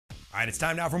All right, it's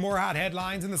time now for more hot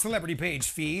headlines in the Celebrity Page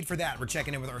feed. For that, we're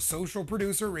checking in with our social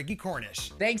producer, Ricky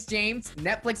Cornish. Thanks, James.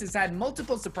 Netflix has had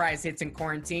multiple surprise hits in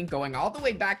quarantine, going all the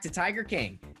way back to Tiger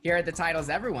King. Here are the titles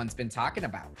everyone's been talking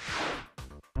about.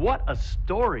 What a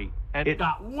story, and it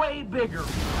got way bigger.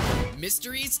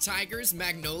 Mysteries, tigers,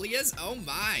 magnolias, oh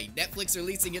my! Netflix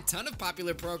releasing a ton of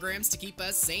popular programs to keep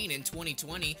us sane in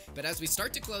 2020, but as we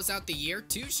start to close out the year,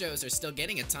 2 shows are still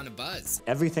getting a ton of buzz.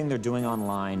 Everything they're doing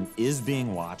online is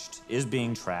being watched, is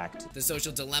being tracked. The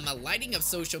social dilemma lighting up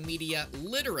social media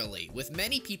literally, with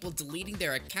many people deleting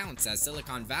their accounts as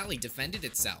Silicon Valley defended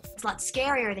itself. It's a lot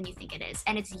scarier than you think it is,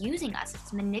 and it's using us,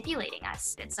 it's manipulating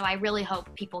us. And so I really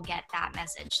hope people get that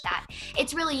message, that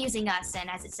it's really using us,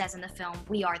 and as it says in the film,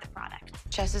 we are the product.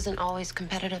 Chess isn't always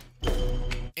competitive.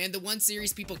 And the one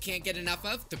series people can't get enough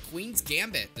of, The Queen's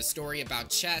Gambit, the story about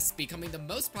chess becoming the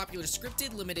most popular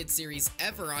scripted limited series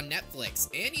ever on Netflix,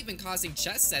 and even causing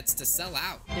chess sets to sell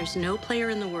out. There's no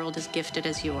player in the world as gifted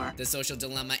as you are. The Social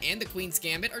Dilemma and The Queen's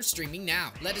Gambit are streaming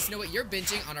now. Let us know what you're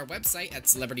binging on our website at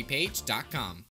celebritypage.com.